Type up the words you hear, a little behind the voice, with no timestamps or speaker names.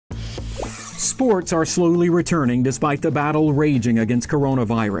Sports are slowly returning despite the battle raging against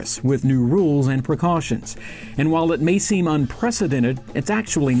coronavirus, with new rules and precautions. And while it may seem unprecedented, it's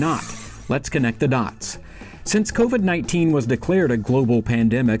actually not. Let's connect the dots. Since COVID-19 was declared a global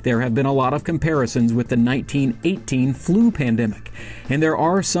pandemic, there have been a lot of comparisons with the 1918 flu pandemic. And there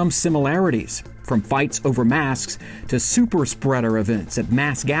are some similarities, from fights over masks to super spreader events at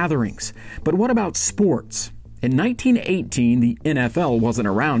mass gatherings. But what about sports? In 1918, the NFL wasn't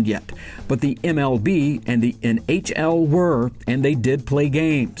around yet, but the MLB and the NHL were, and they did play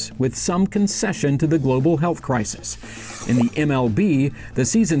games, with some concession to the global health crisis. In the MLB, the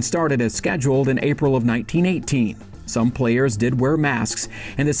season started as scheduled in April of 1918. Some players did wear masks,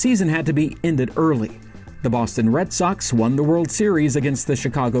 and the season had to be ended early. The Boston Red Sox won the World Series against the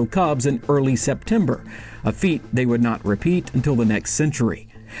Chicago Cubs in early September, a feat they would not repeat until the next century.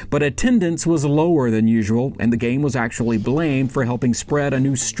 But attendance was lower than usual, and the game was actually blamed for helping spread a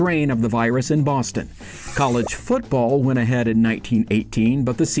new strain of the virus in Boston. College football went ahead in 1918,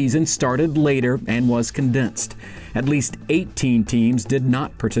 but the season started later and was condensed. At least 18 teams did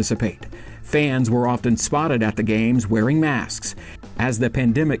not participate. Fans were often spotted at the games wearing masks. As the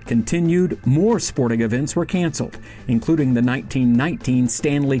pandemic continued, more sporting events were canceled, including the 1919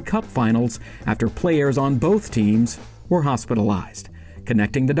 Stanley Cup Finals after players on both teams were hospitalized.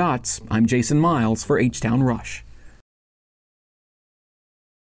 Connecting the dots, I'm Jason Miles for H-Town Rush.